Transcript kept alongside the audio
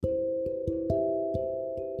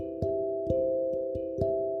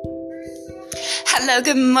Hello,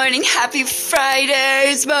 good morning, happy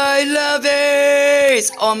Fridays, my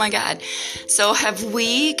lovers. Oh my God. So have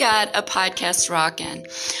we got a podcast rocking?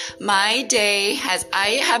 My day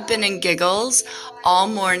I have been in giggles all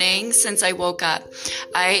morning since I woke up.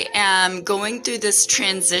 I am going through this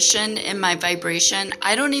transition in my vibration.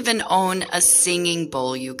 I don't even own a singing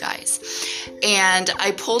bowl, you guys. And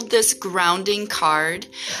I pulled this grounding card,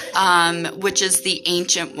 which is the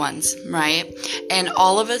ancient ones, right? And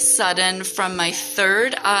all of a sudden, from my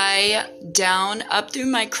third eye down up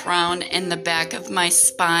through my crown and the back of my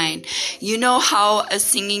spine, you know how a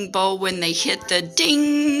singing bowl, when they hit the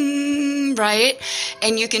ding, right?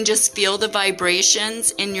 And you can just feel the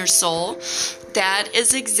vibrations in your soul. That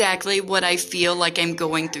is exactly what I feel like I'm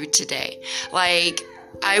going through today. Like,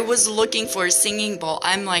 I was looking for a singing bowl.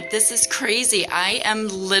 I'm like, this is crazy. I am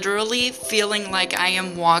literally feeling like I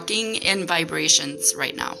am walking in vibrations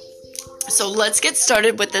right now. So let's get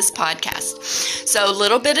started with this podcast. So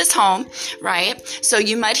Little Bit is home, right? So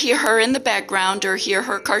you might hear her in the background or hear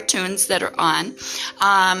her cartoons that are on,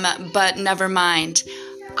 but never mind.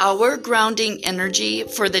 Our grounding energy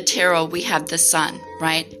for the tarot, we have the sun,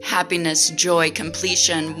 right? Happiness, joy,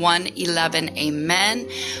 completion, 111, amen,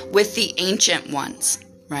 with the ancient ones,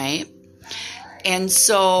 right? And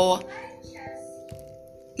so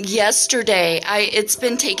yesterday, it's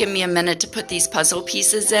been taking me a minute to put these puzzle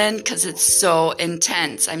pieces in because it's so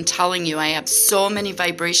intense. I'm telling you, I have so many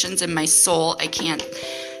vibrations in my soul, I can't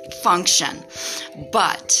function.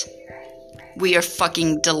 But we are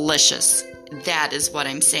fucking delicious. That is what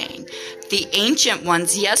I'm saying. The ancient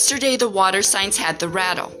ones, yesterday the water signs had the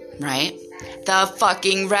rattle, right? The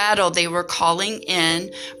fucking rattle. They were calling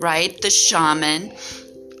in, right? The shaman,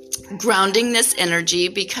 grounding this energy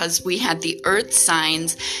because we had the earth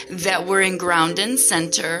signs that were in ground and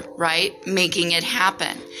center, right? Making it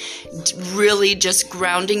happen. Really just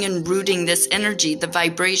grounding and rooting this energy, the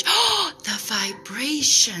vibration. The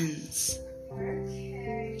vibrations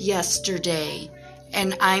yesterday.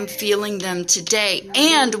 And I'm feeling them today.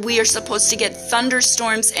 And we are supposed to get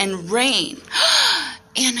thunderstorms and rain.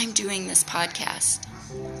 And I'm doing this podcast.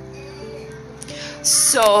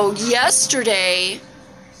 So yesterday,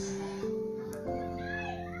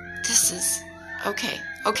 this is, okay.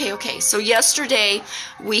 So yesterday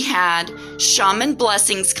we had shaman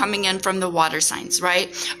blessings coming in from the water signs,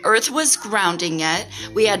 right? Earth was grounding it.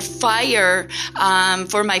 We had fire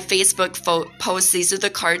for my Facebook post. These are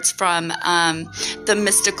the cards from the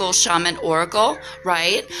Mystical Shaman Oracle,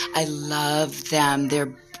 right? I love them.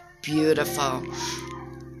 They're beautiful.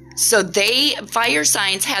 So fire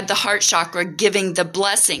signs had the heart chakra giving the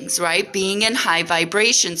blessings, right? Being in high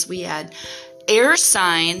vibrations. We had air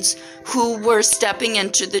signs who were stepping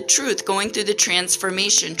into the truth, going through the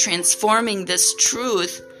transformation, transforming this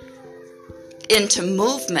truth into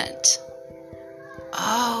movement.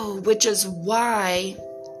 Oh, which is why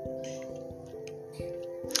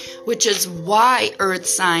earth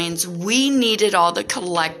signs, we needed all the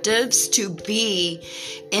collectives to be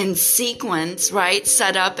in sequence, right?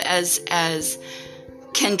 Set up as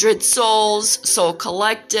kindred souls, soul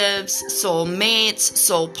collectives, soul mates,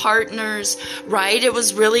 soul partners, right? It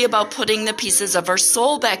was really about putting the pieces of our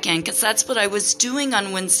soul back in, because that's what I was doing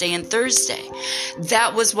on Wednesday and Thursday.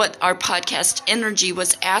 That was what our podcast energy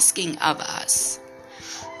was asking of us.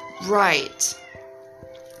 Right.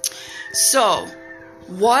 So,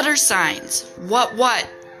 water signs. What?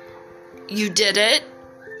 You did it.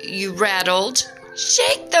 You rattled.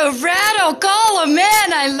 Shake the rattle. Call them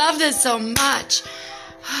in. I love this so much.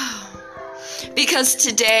 Because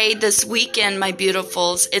today, this weekend, my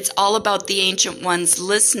beautifuls, it's all about the ancient ones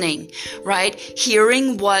listening, right?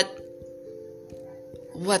 Hearing what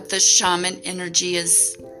the shaman energy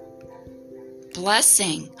is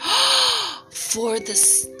blessing. For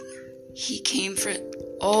this, he came for,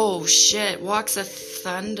 oh shit, Walks with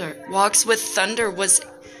Thunder was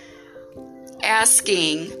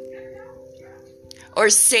asking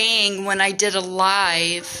or saying when I did a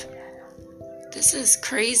live, this is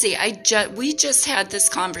crazy. We just had this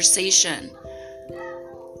conversation.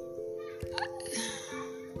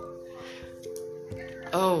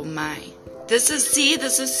 Oh my. This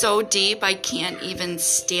is so deep, I can't even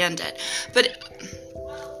stand it. But,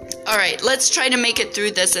 All right, let's try to make it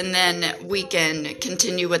through this and then we can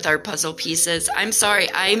continue with our puzzle pieces. I'm sorry,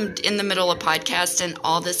 I'm in the middle of a podcast and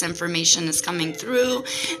all this information is coming through.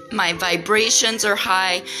 My vibrations are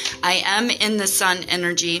high. I am in the sun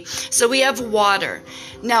energy. So we have water.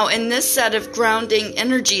 Now, in this set of grounding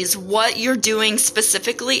energies, what you're doing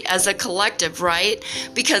specifically as a collective, right?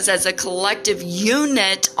 Because as a collective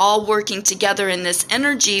unit, all working together in this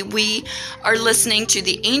energy, we are listening to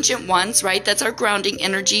the ancient ones, right? That's our grounding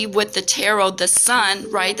energy. With the tarot, the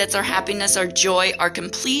sun, right? That's our happiness, our joy, our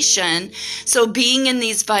completion. So being in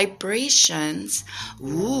these vibrations,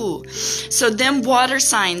 ooh. So then water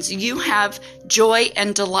signs, you have joy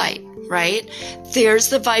and delight. Right? There's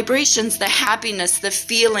the vibrations, the happiness, the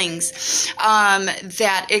feelings,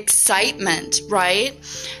 that excitement, right?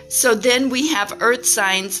 So then we have earth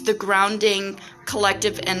signs, the grounding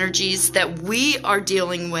collective energies that we are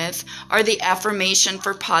dealing with are the affirmation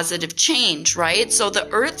for positive change, right? So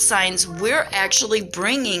the earth signs, we're actually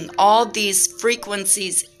bringing all these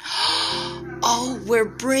frequencies. Oh, we're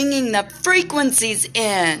bringing the frequencies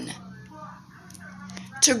in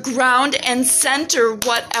to ground and center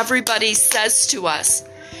what everybody says to us.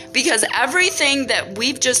 Because everything that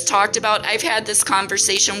we've just talked about, I've had this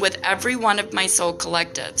conversation with every one of my soul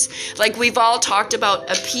collectives. Like we've all talked about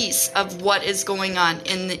a piece of what is going on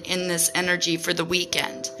in this energy for the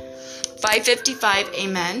weekend. 5:55,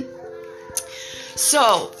 amen.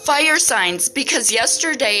 So, fire signs, because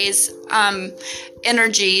yesterday's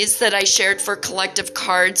energies that I shared for collective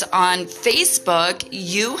cards on Facebook,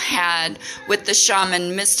 you had with the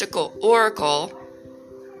Shaman Mystical Oracle,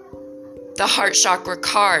 the heart chakra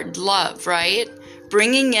card, love, right?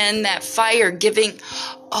 Bringing in that fire, giving,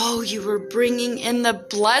 oh, you were bringing in the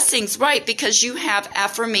blessings, right? Because you have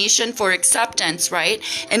affirmation for acceptance, right?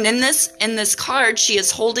 And in this card, she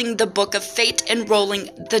is holding the book of fate and rolling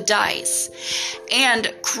the dice.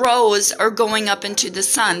 And crows are going up into the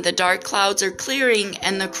sun. The dark clouds are clearing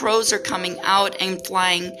and the crows are coming out and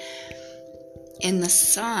flying in the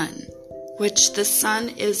sun, which the sun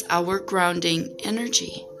is our grounding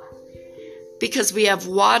energy. Because we have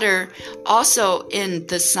water also in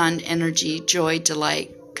the sun energy, joy,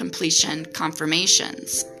 delight, completion,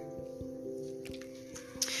 confirmations.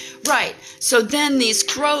 Right, so then these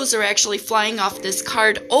crows are actually flying off this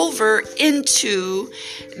card over into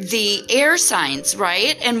the air signs,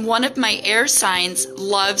 right? And one of my air signs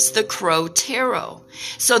loves the crow tarot.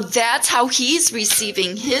 So that's how he's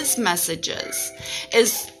receiving his messages.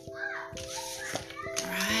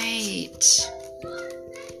 Right.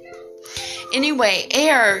 Anyway,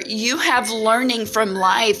 air, you have learning from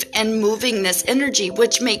life and moving this energy,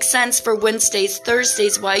 which makes sense for Wednesdays,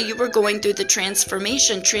 Thursdays, while you were going through the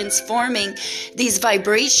transformation, transforming these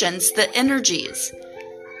vibrations, the energies.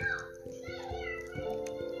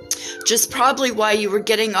 Just probably why you were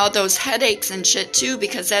getting all those headaches and shit too,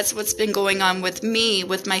 because that's what's been going on with me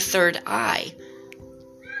with my third eye.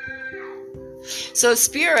 So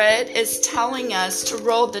Spirit is telling us to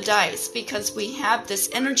roll the dice because we have this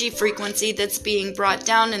energy frequency that's being brought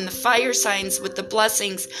down in the fire signs with the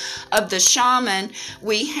blessings of the shaman.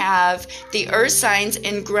 We have the earth signs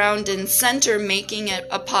in ground and center making it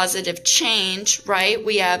a positive change, right?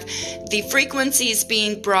 We have the frequencies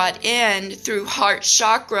being brought in through heart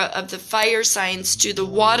chakra of the fire signs to the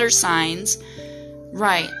water signs,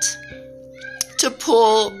 right? To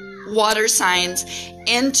pull water signs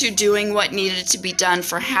into doing what needed to be done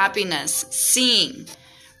for happiness. Seeing,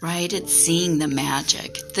 right? It's seeing the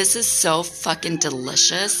magic. This is so fucking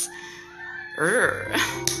delicious.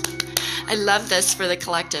 I love this for the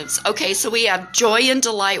collectives. Okay, so we have joy and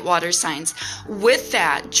delight water signs. With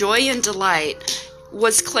that, joy and delight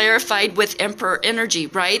was clarified with Emperor energy,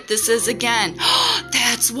 right? This is again,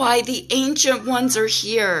 that's why the ancient ones are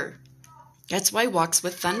here. That's why Walks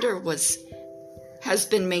with Thunder has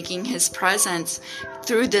been making his presence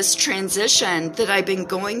through this transition that I've been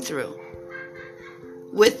going through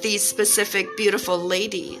with these specific beautiful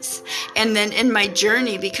ladies. And then in my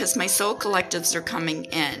journey, because my soul collectives are coming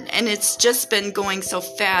in, and it's just been going so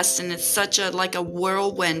fast, and it's such like a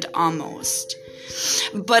whirlwind almost.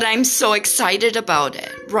 But I'm so excited about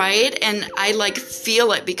it, right? And I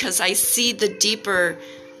feel it because I see the deeper,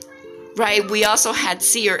 right? We also had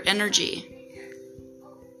seer energy.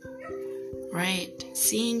 Right,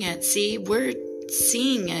 seeing it. See, we're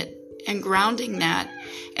seeing it and grounding that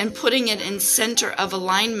and putting it in center of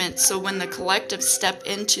alignment. So when the collective step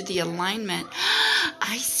into the alignment,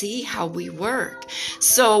 I see how we work.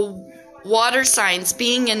 So water signs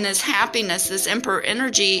being in this happiness, this emperor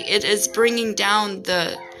energy, it is bringing down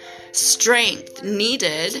the strength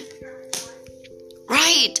needed.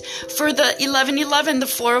 Right. right. For the 1111, the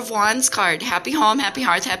Four of Wands card, happy home, happy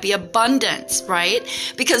hearth, happy abundance, right?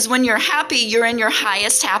 Because when you're happy, you're in your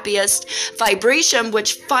highest, happiest vibration,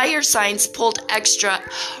 which fire signs pulled extra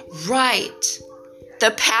right.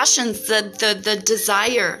 The passions, the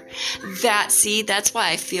desire, that's why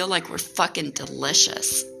I feel like we're fucking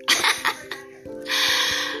delicious.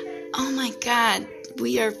 Oh my God,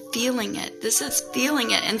 we are feeling it. This is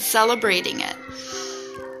feeling it and celebrating it.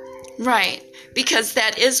 Right, because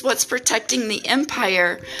that is what's protecting the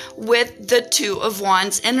empire with the Two of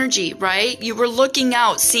Wands energy, right? You were looking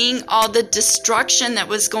out, seeing all the destruction that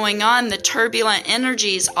was going on, the turbulent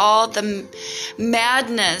energies, all the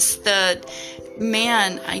madness,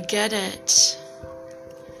 man, I get it.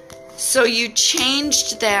 So you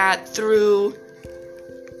changed that through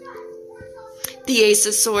the Ace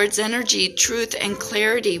of Swords energy, truth and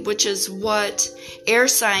clarity, which is what air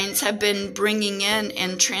signs have been bringing in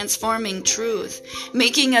and transforming truth,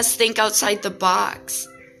 making us think outside the box,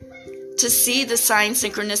 to see the signs,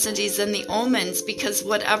 synchronicities, and the omens, because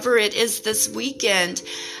whatever it is this weekend,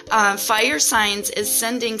 fire signs is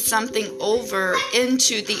sending something over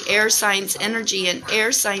into the air signs energy, and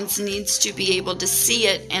air signs needs to be able to see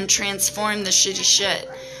it and transform the shitty shit.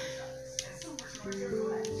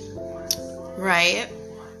 Right?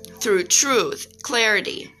 Through truth,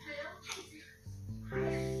 clarity,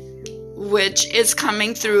 which is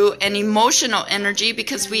coming through an emotional energy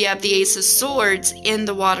because we have the Ace of Swords in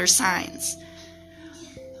the water signs.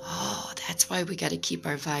 Oh, that's why we got to keep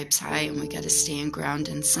our vibes high and we got to stay in ground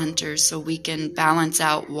and center so we can balance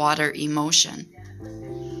out water emotion.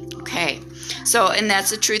 Okay, so, and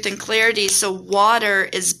that's the truth and clarity. So water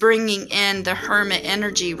is bringing in the hermit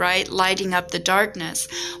energy, right? Lighting up the darkness,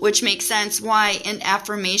 which makes sense why in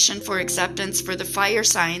affirmation for acceptance for the fire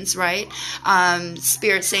signs, right?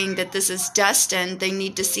 Spirit saying that this is destined. They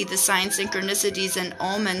need to see the signs, synchronicities, and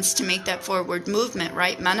omens to make that forward movement,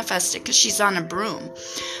 right? Manifest it, because she's on a broom,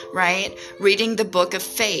 right? Reading the book of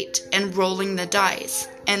fate and rolling the dice.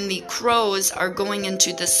 And the crows are going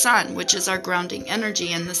into the sun, which is our grounding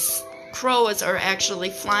energy. And the crows are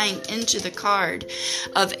actually flying into the card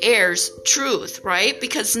of air's truth, right?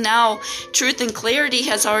 Because now truth and clarity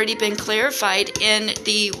has already been clarified in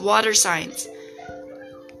the water signs.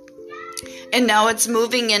 And now it's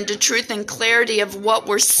moving into truth and clarity of what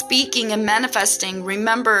we're speaking and manifesting.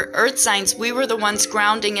 Remember, earth signs, we were the ones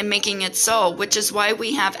grounding and making it so, which is why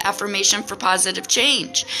we have affirmation for positive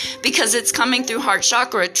change. Because it's coming through heart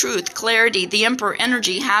chakra, truth, clarity, the emperor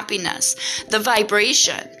energy, happiness, the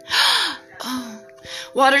vibration. Oh.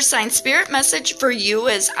 Water sign spirit message for you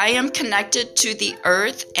is I am connected to the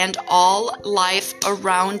earth and all life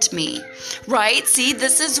around me. Right? See,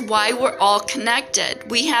 this is why we're all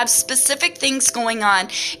connected. We have specific things going on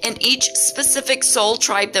in each specific soul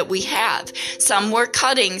tribe that we have. Some we're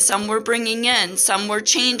cutting, some we're bringing in, some we're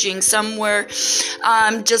changing, some we're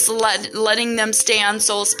just letting them stay on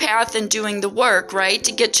soul's path and doing the work, right?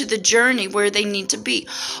 To get to the journey where they need to be.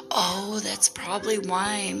 Oh, that's probably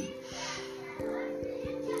why I'm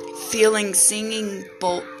feeling singing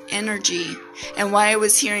bolt energy and why I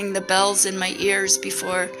was hearing the bells in my ears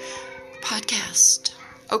before podcast.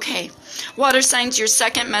 Okay, water signs, your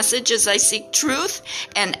second message is I seek truth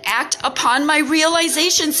and act upon my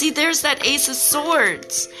realization. See, there's that Ace of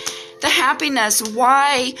Swords. The happiness,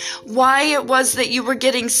 why it was that you were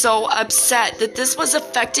getting so upset, that this was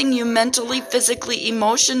affecting you mentally, physically,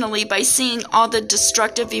 emotionally by seeing all the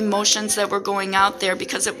destructive emotions that were going out there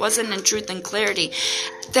because it wasn't in truth and clarity.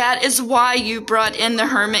 That is why you brought in the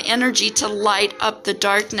hermit energy to light up the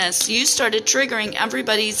darkness. You started triggering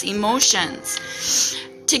everybody's emotions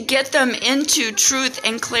to get them into truth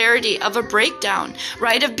and clarity of a breakdown,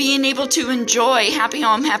 right? Of being able to enjoy happy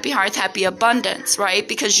home, happy hearth, happy abundance, right?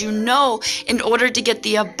 Because you know, in order to get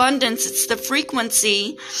the abundance, it's the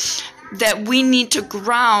frequency that we need to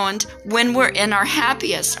ground when we're in our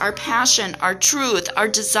happiest, our passion, our truth, our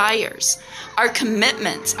desires, our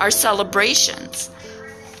commitments, our celebrations.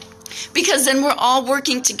 Because then we're all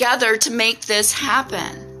working together to make this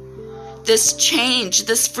happen. This change,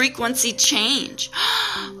 this frequency change.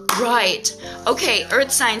 Right. Okay,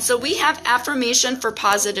 earth signs. So we have affirmation for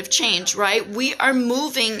positive change, right? We are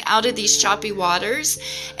moving out of these choppy waters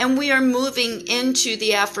and we are moving into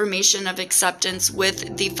the affirmation of acceptance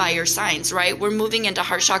with the fire signs, right? We're moving into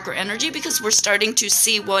heart chakra energy because we're starting to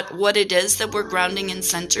see what it is that we're grounding and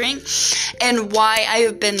centering, and why I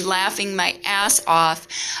have been laughing my ass off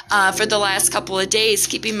for the last couple of days,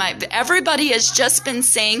 everybody has just been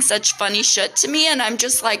saying such funny shit to me, and I'm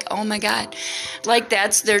just like, oh my God, like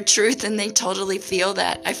that's their truth and they totally feel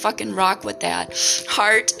that. I fucking rock with that.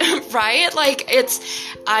 Heart, right? Like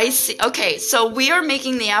I see. Okay, so we are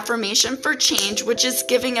making the affirmation for change, which is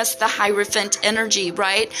giving us the Hierophant energy,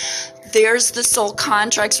 right? There's the soul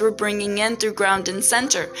contracts we're bringing in through ground and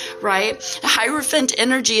center, right? Hierophant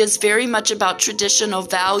energy is very much about traditional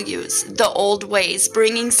values, the old ways,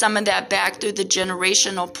 bringing some of that back through the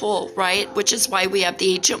generational pull, right? Which is why we have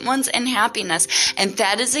the ancient ones and happiness. And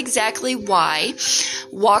that is exactly why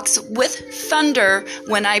Walks with Thunder,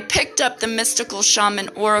 when I picked up the Mystical Shaman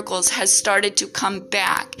Oracles, has started to come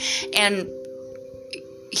back. And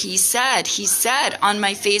he said on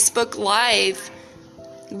my Facebook Live,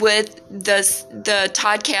 with the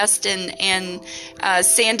Toddcast and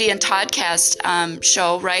Sandy and Toddcast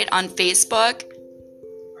show, right, on Facebook.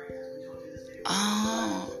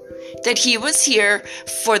 Oh, that he was here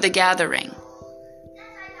for the gathering.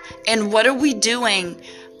 And what are we doing,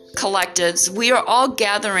 collectives? We are all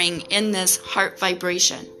gathering in this heart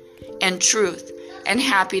vibration and truth and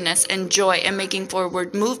happiness and joy and making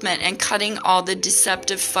forward movement and cutting all the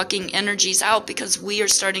deceptive fucking energies out, because we are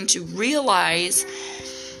starting to realize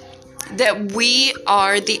that we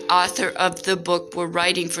are the author of the book we're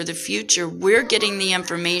writing for the future. We're getting the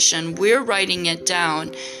information. We're writing it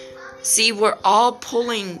down. See, we're all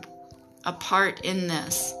pulling apart in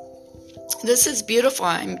this. This is beautiful.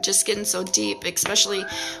 I'm just getting so deep, especially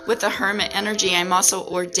with the Hermit energy. I'm also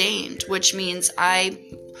ordained, which means I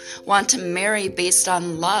want to marry based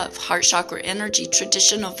on love, heart chakra energy,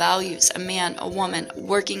 traditional values, a man, a woman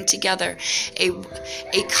working together, a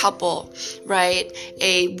couple, right?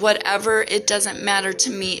 A whatever, it doesn't matter to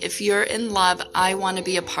me. If you're in love, I want to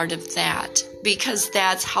be a part of that, because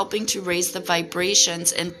that's helping to raise the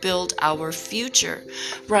vibrations and build our future,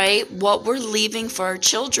 right? What we're leaving for our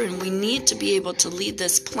children, we need to be able to lead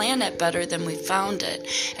this planet better than we found it.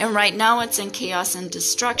 And right now it's in chaos and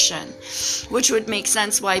destruction, which would make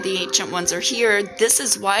sense why the ancient ones are here. This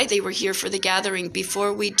is why they were here for the gathering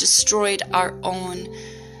before we destroyed our own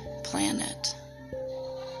planet.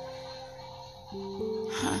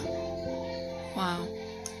 Wow.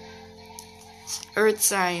 Earth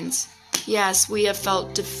signs. Yes, we have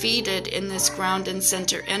felt defeated in this ground and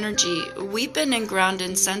center energy. We've been in ground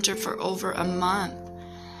and center for over a month,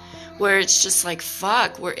 where it's just like,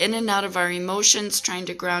 fuck, we're in and out of our emotions trying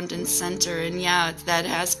to ground and center. And yeah, that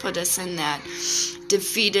has put us in that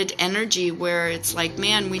defeated energy where it's like,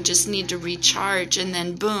 man, we just need to recharge. And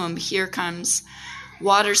then boom, here comes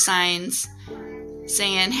water signs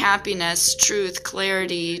saying happiness, truth,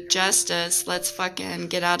 clarity, justice. Let's fucking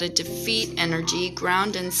get out of defeat energy,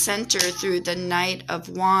 ground and center through the Knight of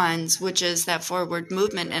Wands, which is that forward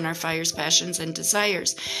movement in our fires, passions, and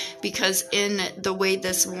desires. Because in the way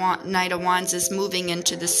this Knight of Wands is moving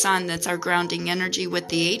into the sun, that's our grounding energy with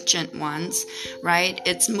the ancient ones, right?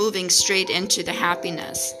 It's moving straight into the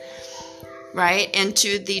happiness, right?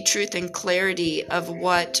 Into the truth and clarity of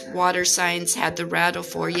what water signs had the rattle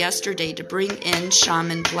for yesterday, to bring in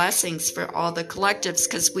shaman blessings for all the collectives,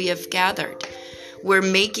 because we have gathered. We're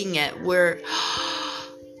making it. We're,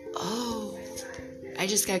 oh, I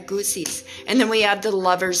just got goosies. And then we have the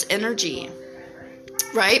Lover's energy,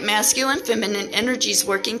 right? Masculine, feminine energies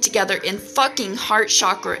working together in fucking heart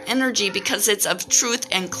chakra energy, because it's of truth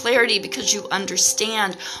and clarity, because you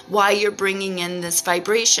understand why you're bringing in this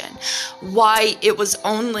vibration. Why it was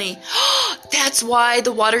only, that's why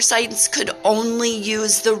the water signs could only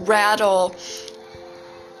use the rattle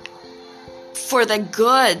for the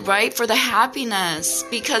good, right? For the happiness,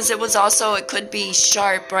 because it was also, it could be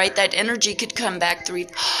sharp, right? That energy could come back through.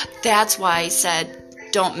 That's why I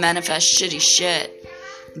said, don't manifest shitty shit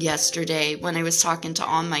yesterday when I was talking to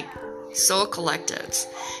all my soul collectives,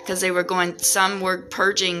 because they were going, some were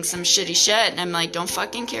purging some shitty shit, and I'm like, don't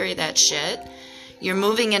fucking carry that shit. You're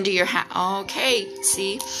moving into your okay,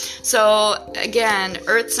 see? So again,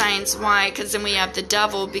 earth signs, why? Because then we have the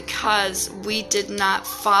devil, because we did not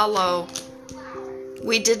follow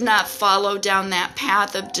down that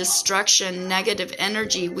path of destruction, negative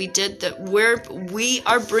energy. We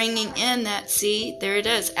are bringing in that, see, there it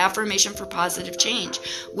is, affirmation for positive change.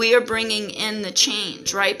 We are bringing in the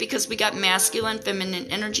change, right? Because we got masculine, feminine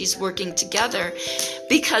energies working together,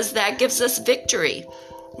 because that gives us victory,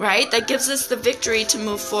 right? That gives us the victory to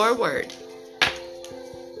move forward,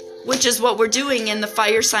 which is what we're doing in the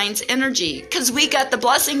fire signs energy, because we got the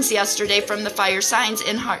blessings yesterday from the fire signs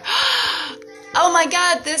in heart. Oh my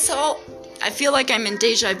God, I feel like I'm in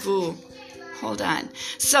deja vu. Hold on.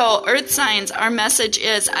 So, earth signs, our message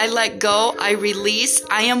is, I let go, I release,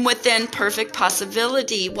 I am within perfect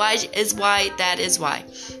possibility. That is why.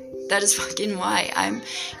 That is fucking why.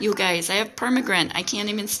 You guys, I have permagrin. I can't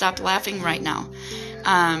even stop laughing right now.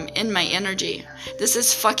 in my energy. This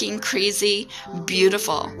is fucking crazy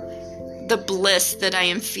beautiful. The bliss that I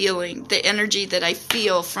am feeling, the energy that I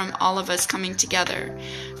feel from all of us coming together,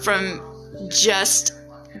 from just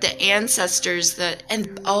the ancestors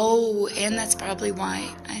and that's probably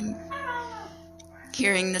why I'm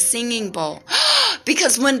hearing the singing bowl.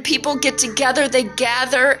 Because when people get together, they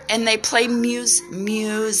gather and they play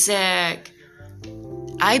music.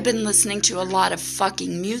 I've been listening to a lot of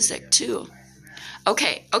fucking music too.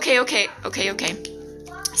 Okay.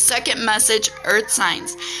 Second message, earth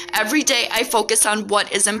signs. Every day I focus on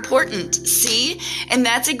what is important. See? And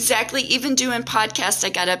that's exactly, even doing podcasts. I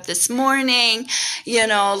got up this morning,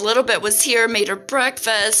 a little bit was here, made her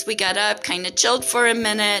breakfast. We got up, kind of chilled for a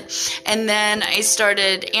minute. And then I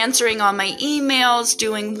started answering all my emails,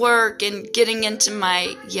 doing work, and getting into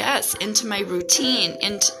my routine.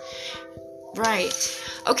 Right.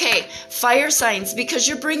 Okay, fire signs, because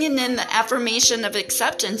you're bringing in the affirmation of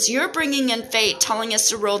acceptance. You're bringing in fate, telling us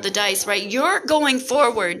to roll the dice, right? You're going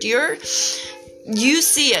forward. You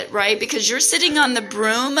see it, right? Because you're sitting on the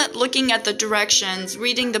broom, looking at the directions,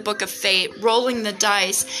 reading the book of fate, rolling the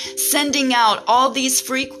dice, sending out all these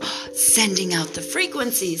sending out the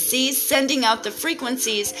frequencies. See, sending out the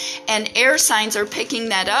frequencies, and air signs are picking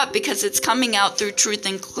that up because it's coming out through truth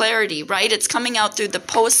and clarity, right? It's coming out through the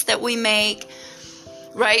posts that we make,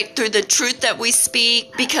 right? Through the truth that we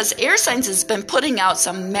speak, because air signs has been putting out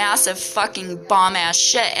some massive fucking bomb ass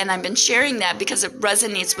shit, and I've been sharing that because it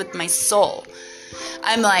resonates with my soul.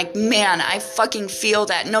 I'm like, man, I fucking feel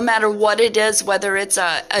that no matter what it is, whether it's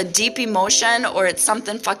a deep emotion or it's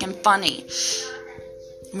something fucking funny.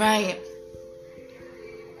 Right.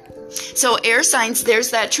 So air signs,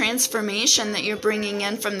 there's that transformation that you're bringing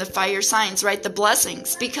in from the fire signs, right? The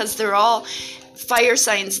blessings, because they're all fire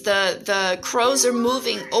signs. The crows are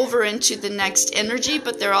moving over into the next energy,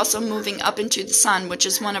 but they're also moving up into the sun, which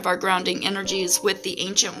is one of our grounding energies with the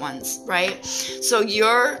ancient ones, right? So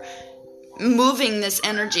you're moving this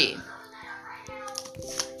energy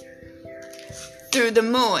through the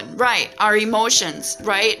moon, right? Our emotions,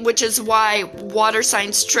 right? Which is why water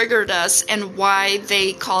signs triggered us and why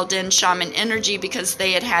they called in shaman energy, because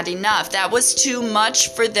they had enough. That was too much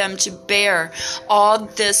for them to bear, all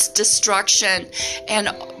this destruction. And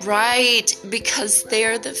right, because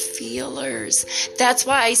they're the feelers. That's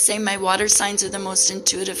why I say my water signs are the most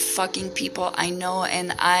intuitive fucking people I know,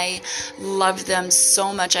 and I love them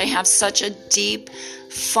so much. I have such a deep,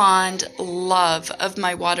 fond love of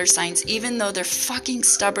my water signs, even though they're fucking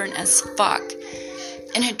stubborn as fuck.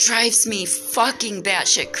 And it drives me fucking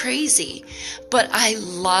batshit crazy. But I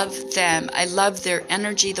love them. I love their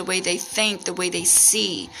energy, the way they think, the way they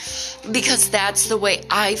see. Because that's the way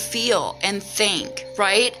I feel and think,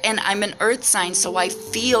 right? And I'm an earth sign, so I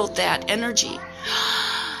feel that energy.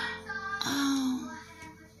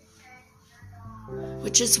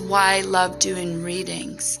 Which is why I love doing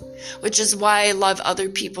readings. Which is why I love other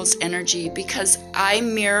people's energy, because I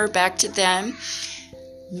mirror back to them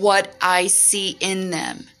what I see in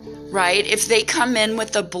them, right? If they come in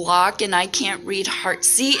with a block and I can't read heart,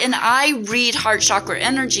 and I read heart chakra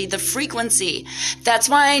energy, the frequency. That's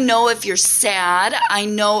why I know if you're sad, I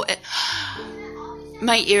know it.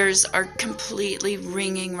 My ears are completely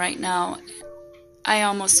ringing right now. I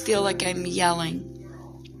almost feel like I'm yelling.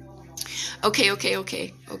 Okay.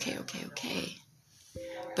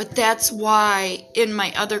 But that's why in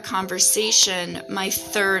my other conversation, my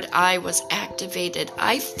third eye was activated.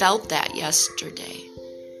 I felt that yesterday.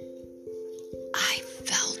 I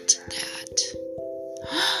felt that.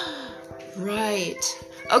 Right.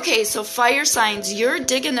 Okay, so fire signs, you're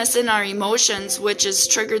digging us in our emotions, which has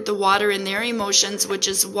triggered the water in their emotions, which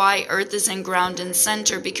is why Earth is in ground and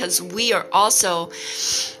center, because we are also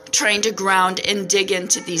trying to ground and dig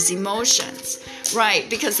into these emotions, right?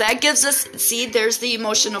 Because that gives us, see, there's the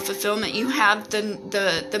emotional fulfillment. You have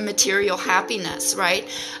the material happiness, right?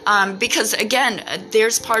 Because again,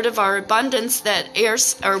 there's part of our abundance that air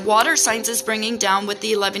or water signs is bringing down with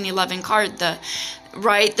the 1111 card,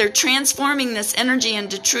 right? They're transforming this energy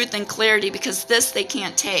into truth and clarity, because this they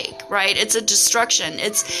can't take, right? It's a destruction.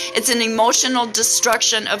 It's an emotional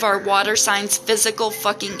destruction of our water signs' physical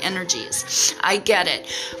fucking energies. I get it.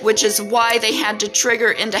 Which is why they had to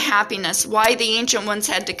trigger into happiness, why the ancient ones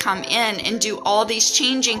had to come in and do all these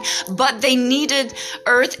changing, but they needed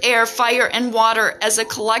earth, air, fire, and water as a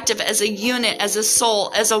collective, as a unit, as a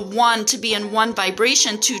soul, as a one, to be in one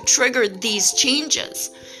vibration to trigger these changes.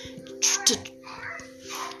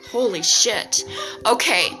 Holy shit.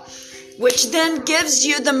 Okay. which then gives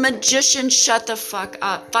you the magician. Shut the fuck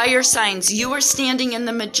up. Fire signs, you are standing in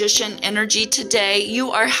the magician energy today.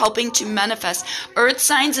 You are helping to manifest. Earth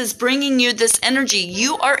signs is bringing you this energy.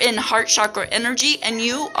 You are in heart chakra energy, and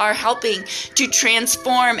you are helping to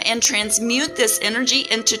transform and transmute this energy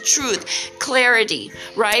into truth, clarity,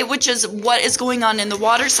 right? Which is what is going on in the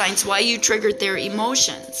water signs, why you triggered their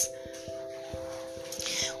emotions.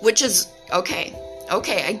 Which is, okay,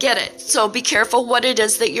 I get it. So be careful what it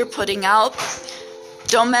is that you're putting out.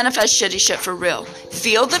 Don't manifest shitty shit for real.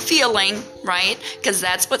 Feel the feeling, right? Because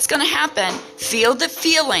that's what's going to happen. Feel the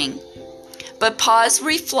feeling. But pause,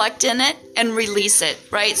 reflect in it, and release it,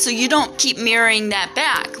 right? So you don't keep mirroring that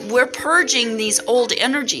back. We're purging these old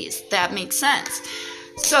energies. That makes sense.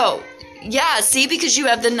 So, yeah, see, because you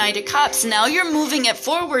have the Knight of Cups, now you're moving it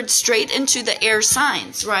forward straight into the air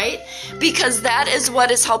signs, right? Because that is what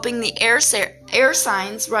is helping the air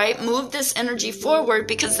signs, right, move this energy forward,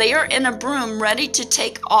 because they are in a broom ready to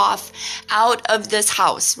take off out of this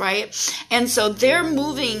house, right? And so they're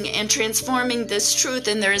moving and transforming this truth,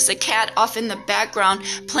 and there is a cat off in the background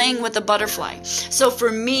playing with a butterfly. So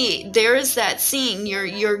for me, there is that scene.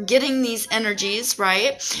 You're getting these energies,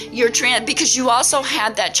 right? Because you also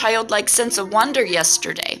had that childlike sense of wonder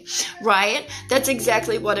yesterday, right? That's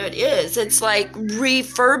exactly what it is. It's like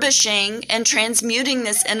refurbishing and transmuting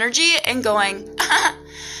this energy and going,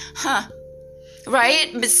 huh,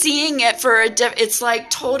 right? But seeing it for it's like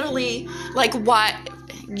totally like what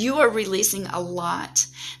you are releasing a lot.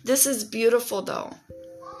 This is beautiful though,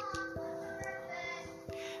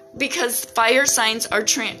 because fire signs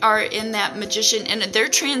are in that magician, and they're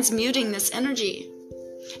transmuting this energy.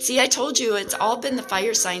 See, I told you it's all been the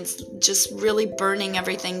fire signs just really burning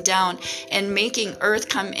everything down and making earth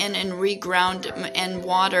come in and reground, and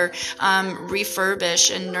water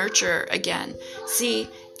refurbish and nurture again. See,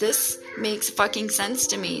 this makes fucking sense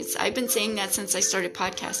to me. I've been saying that since I started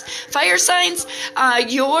podcast. Fire signs,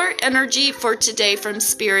 your energy for today from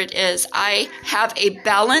Spirit is, I have a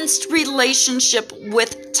balanced relationship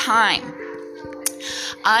with time.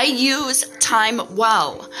 I use time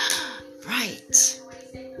well. Right.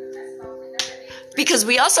 Because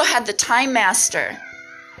we also had the Time Master.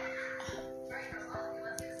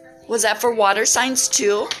 Was that for water signs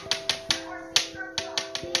too?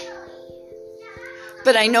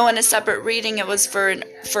 But I know in a separate reading it was for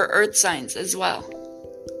earth signs as well.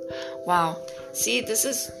 Wow. See, this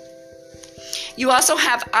is... You also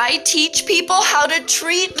have, I teach people how to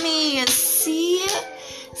treat me.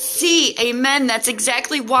 See, amen. That's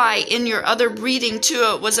exactly why in your other reading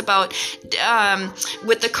too, it was about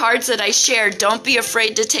with the cards that I shared, don't be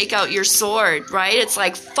afraid to take out your sword, right? It's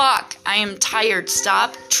like, fuck, I am tired.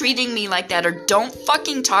 Stop treating me like that, or don't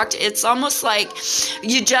fucking talk to. It's almost like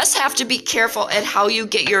you just have to be careful at how you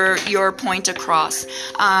get your point across.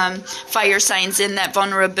 Fire signs in that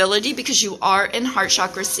vulnerability, because you are in heart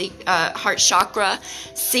chakra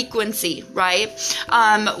sequency, right?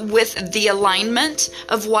 With the alignment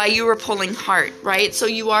of why you were pulling heart, right? So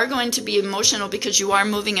you are going to be emotional because you are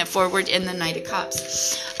moving it forward in the Knight of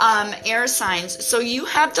Cups. Air signs. So you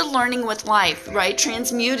have the learning with life, right?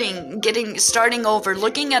 Transmuting, starting over,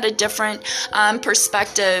 looking at a different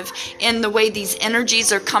perspective in the way these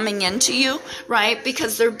energies are coming into you, right?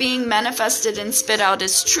 Because they're being manifested and spit out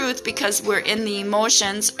as truth, because we're in the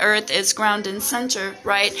emotions. Earth is ground and center,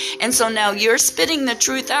 right? And so now you're spitting the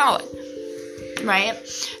truth out. Right?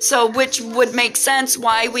 So, which would make sense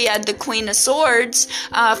why we had the Queen of Swords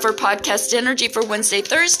for podcast energy for Wednesday,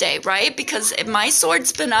 Thursday, right? Because my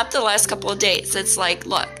sword's been up the last couple of days. It's like,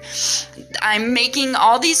 look, I'm making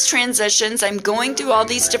all these transitions. I'm going through all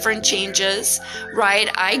these different changes, right?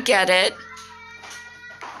 I get it.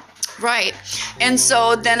 Right. And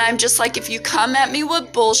so then I'm just like, if you come at me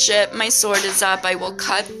with bullshit, my sword is up. I will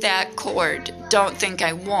cut that cord. Don't think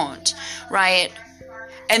I won't. Right?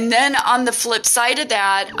 And then on the flip side of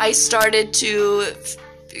that, I started to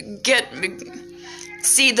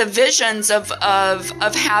see the visions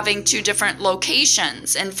of having two different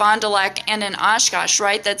locations in Fond du Lac and in Oshkosh,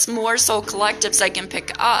 right? That's more so collectives I can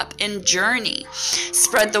pick up in journey.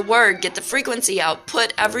 Spread the word, get the frequency out,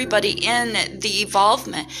 put everybody in the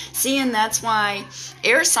evolvement. See, and that's why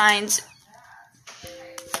air signs,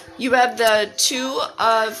 you have the two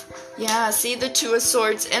of, Yeah, see the Two of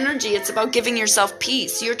Swords energy. It's about giving yourself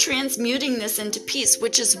peace. You're transmuting this into peace,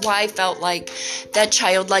 which is why I felt like that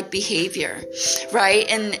childlike behavior, right?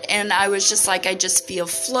 And I was just like, I just feel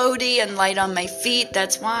floaty and light on my feet.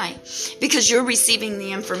 That's why. Because you're receiving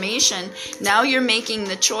the information. Now you're making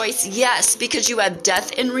the choice. Yes, because you have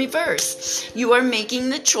death in reverse. You are making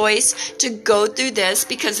the choice to go through this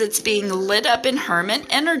because it's being lit up in Hermit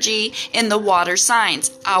energy in the water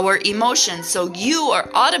signs, our emotions. So you are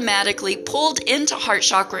automatically pulled into heart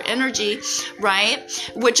chakra energy, right?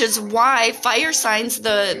 Which is why fire signs,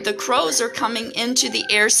 the crows are coming into the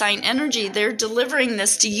air sign energy. They're delivering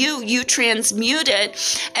this to you. You transmute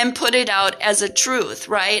it and put it out as a truth,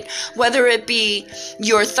 right? Whether it be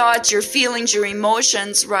your thoughts, your feelings, your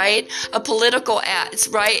emotions, right? A political act,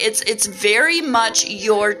 right? It's very much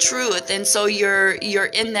your truth. And so you're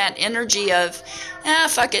in that energy of,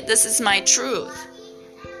 fuck it, this is my truth.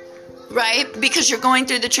 Right? Because you're going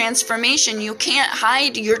through the transformation. You can't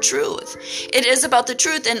hide your truth. It is about the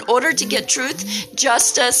truth. In order to get truth,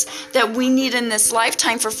 justice that we need in this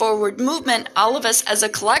lifetime for forward movement, all of us as a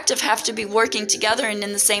collective have to be working together and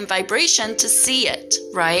in the same vibration to see it,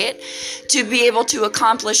 right? To be able to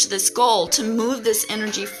accomplish this goal, to move this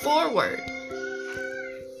energy forward.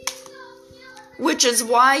 Which is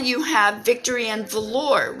why you have victory and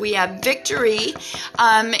velour. We have victory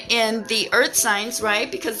in the earth signs,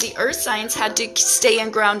 right? Because the earth signs had to stay in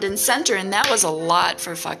ground and center, and that was a lot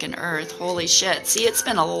for fucking earth. Holy shit. See, it's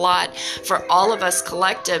been a lot for all of us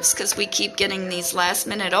collectives because we keep getting these last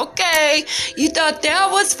minute, okay, you thought that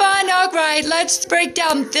was fun? All right, let's break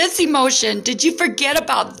down this emotion. Did you forget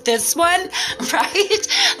about this one? Right?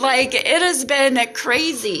 Like, it has been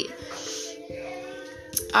crazy.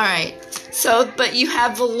 All right. So, but you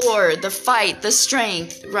have velour, the fight, the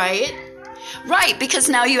strength, right? Right, because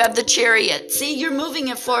now you have the Chariot. See, you're moving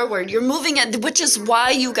it forward. You're moving it, which is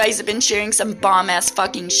why you guys have been sharing some bomb-ass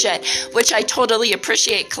fucking shit, which I totally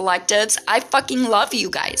appreciate, collectives. I fucking love you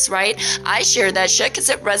guys, right? I share that shit because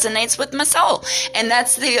it resonates with my soul. And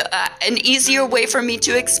that's an easier way for me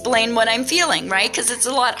to explain what I'm feeling, right? Because it's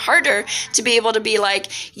a lot harder to be able to be like,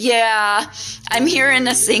 yeah, I'm here in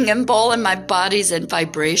a singing bowl and my body's in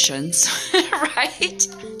vibrations, right?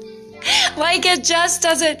 Like, it just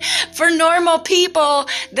doesn't, for normal people,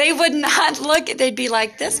 they would not look, they'd be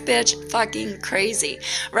like, this bitch fucking crazy,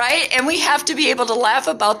 right? And we have to be able to laugh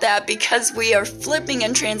about that because we are flipping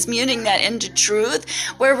and transmuting that into truth,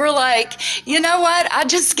 where we're like, you know what, I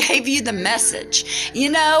just gave you the message, you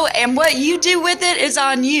know, and what you do with it is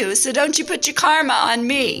on you, so don't you put your karma on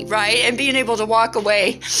me, right? And being able to walk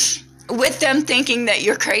away with them thinking that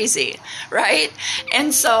you're crazy, right?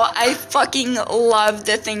 And so I fucking love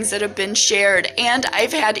the things that have been shared. And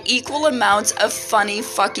I've had equal amounts of funny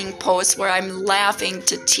fucking posts where I'm laughing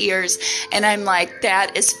to tears. And I'm like,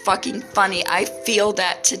 that is fucking funny. I feel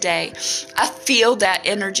that today. I feel that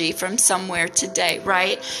energy from somewhere today,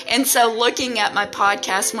 right? And so looking at my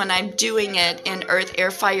podcast when I'm doing it in earth,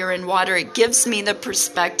 air, fire, and water, it gives me the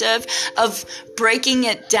perspective of breaking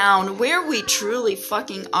it down where we truly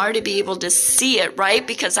fucking are to be able to see it, right?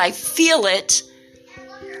 Because I feel it.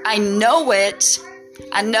 I know it.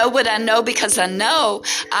 I know what I know because I know.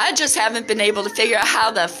 I just haven't been able to figure out how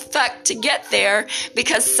the fuck to get there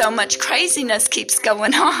because so much craziness keeps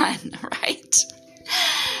going on, right?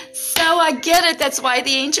 So I get it. That's why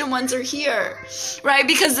the ancient ones are here, right?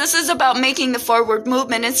 Because this is about making the forward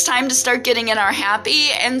movement. It's time to start getting in our happy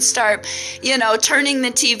and start, you know, turning the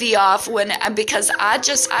TV off because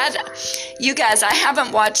you guys, I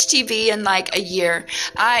haven't watched TV in like a year.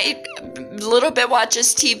 I little bit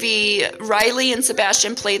watches TV. Riley and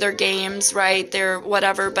Sebastian play their games, right? They're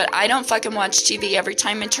whatever, but I don't fucking watch TV. Every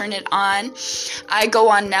time I turn it on, I go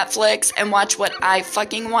on Netflix and watch what I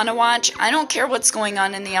fucking want to watch. I don't care what's going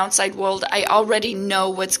on in the outside world. I already know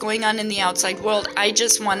what's going on in the outside world. I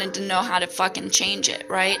just wanted to know how to fucking change it,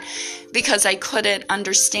 right? Because I couldn't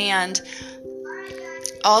understand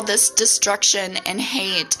all this destruction and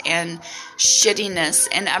hate and shittiness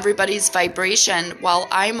and everybody's vibration while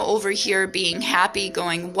I'm over here being happy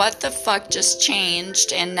going, what the fuck just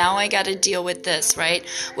changed? And now I got to deal with this, right?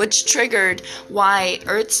 Which triggered why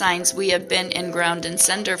earth signs, we have been in ground and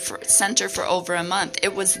center for over a month.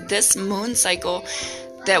 It was this moon cycle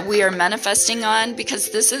that we are manifesting on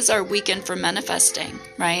because this is our weekend for manifesting,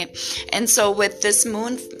 right? And so with this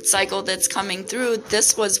moon cycle that's coming through,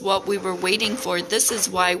 this was what we were waiting for. This is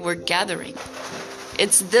why we're gathering.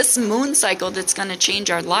 It's this moon cycle that's going to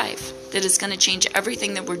change our life, that is going to change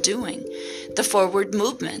everything that we're doing. The forward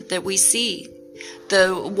movement that we see,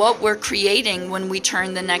 what we're creating when we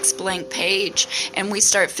turn the next blank page and we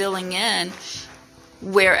start filling in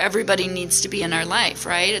where everybody needs to be in our life,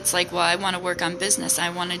 right? It's like, well, I want to work on business. I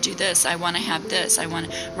want to do this. I want to have this. I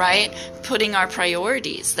want to, right? Putting our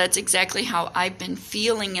priorities. That's exactly how I've been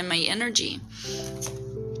feeling in my energy.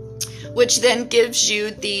 Which then gives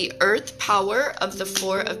you the earth power of the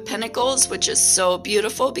Four of Pentacles, which is so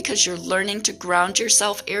beautiful because you're learning to ground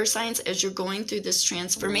yourself, air signs, as you're going through this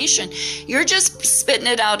transformation. You're just spitting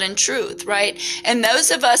it out in truth, right? And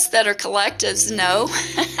those of us that are collectives know,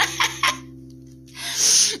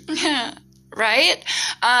 right?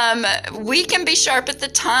 We can be sharp at the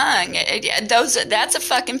tongue. That's a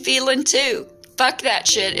fucking feeling too. Fuck that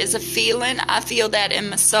shit is a feeling. I feel that in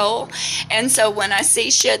my soul. And so when I see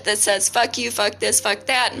shit that says, fuck you, fuck this, fuck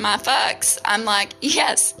that, my fucks, I'm like,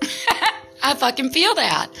 yes, I fucking feel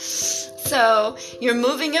that. So you're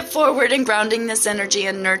moving it forward and grounding this energy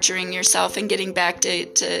and nurturing yourself and getting back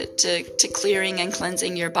to clearing and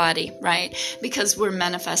cleansing your body, right? Because we're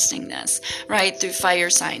manifesting this, right? Through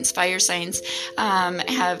fire signs. Fire signs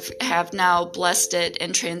have now blessed it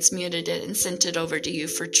and transmuted it and sent it over to you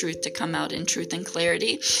for truth to come out in truth and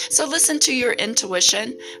clarity. So listen to your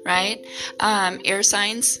intuition, right? Air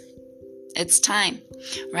signs, it's time,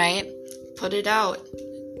 right? Put it out.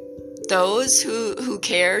 Those who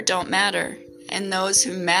care don't matter, and those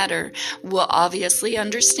who matter will obviously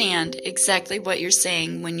understand exactly what you're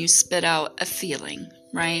saying when you spit out a feeling,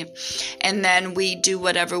 right? And then we do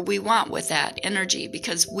whatever we want with that energy,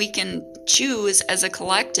 because we can choose as a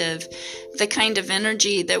collective the kind of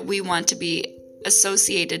energy that we want to be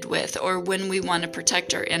associated with, or when we want to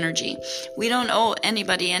protect our energy. We don't owe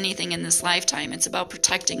anybody anything in this lifetime. It's about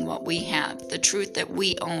protecting what we have, the truth that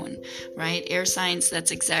we own, right? Air signs, that's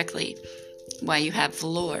exactly why you have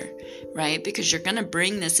velour, right? Because you're going to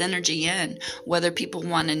bring this energy in, whether people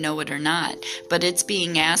want to know it or not, but it's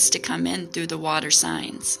being asked to come in through the water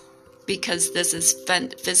signs. Because this is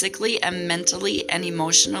physically and mentally and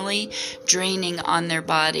emotionally draining on their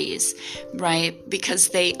bodies, right? Because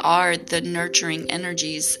they are the nurturing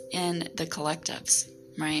energies in the collectives,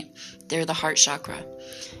 right? They're the heart chakra.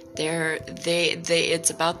 It's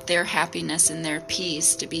about their happiness and their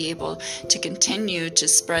peace to be able to continue to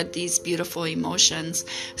spread these beautiful emotions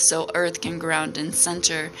so Earth can ground and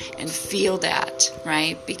center and feel that,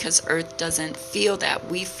 right? Because Earth doesn't feel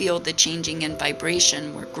that. We feel the changing in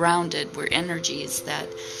vibration. We're grounded. We're energies that...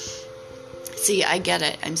 See, I get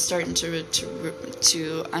it. I'm starting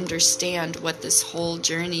to understand what this whole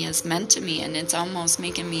journey has meant to me, and it's almost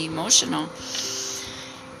making me emotional.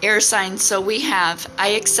 Air signs, so we have, I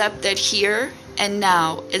accept that here and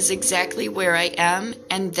now is exactly where I am,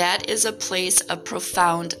 and that is a place of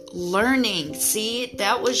profound learning. See,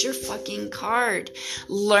 that was your fucking card.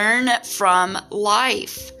 Learn from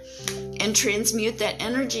life and transmute that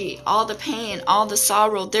energy, all the pain, all the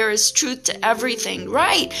sorrow. There is truth to everything,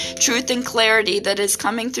 right? Truth and clarity that is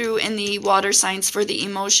coming through in the water signs for the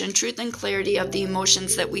emotion, truth and clarity of the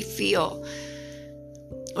emotions that we feel.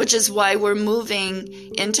 Which is why we're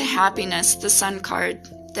moving into happiness, the sun card,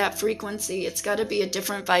 that frequency. It's got to be a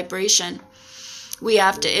different vibration.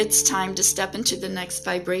 It's time to step into the next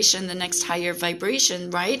vibration, the next higher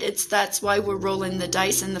vibration, right? That's why we're rolling the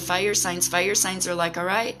dice in the fire signs. Fire signs are like, all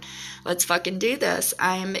right, let's fucking do this.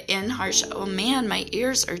 I'm in heart. Oh man, my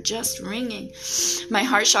ears are just ringing. My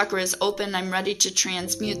heart chakra is open. I'm ready to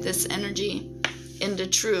transmute this energy into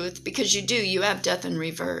truth, because you have death in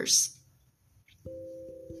reverse.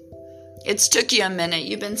 It's took you a minute.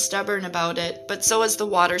 You've been stubborn about it, but so is the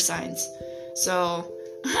water signs. So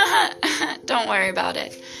don't worry about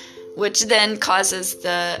it. Which then causes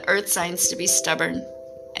the earth signs to be stubborn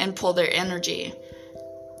and pull their energy.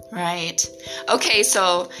 Right? Okay,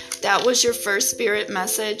 so that was your first spirit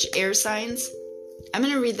message, air signs. I'm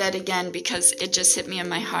going to read that again because it just hit me in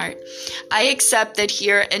my heart. I accept that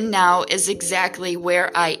here and now is exactly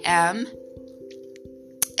where I am,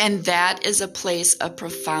 and that is a place of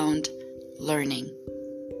profound learning.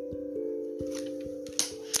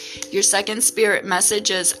 Your second spirit message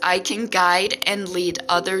is, I can guide and lead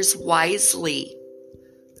others wisely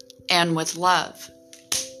and with love.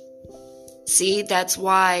 See, that's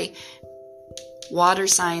why water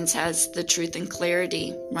signs has the truth and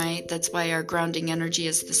clarity, right? That's why our grounding energy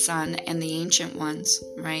is the sun and the ancient ones,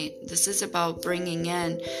 right? This is about bringing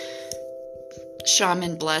in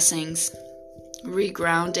shaman blessings,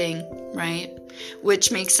 regrounding, right?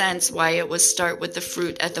 Which makes sense why it was start with the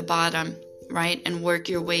fruit at the bottom, right? And work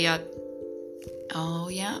your way up. Oh,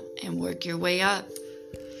 yeah. And work your way up.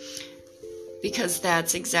 because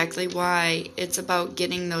that's exactly why it's about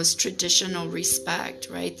getting those traditional respect,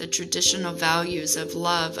 right? The traditional values of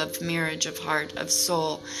love, of marriage, of heart, of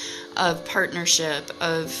soul, of partnership,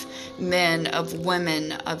 of men, of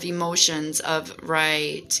women, of emotions, of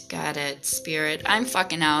right, got it, spirit. I'm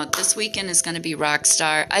fucking out. This weekend is going to be rock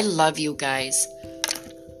star. I love you guys.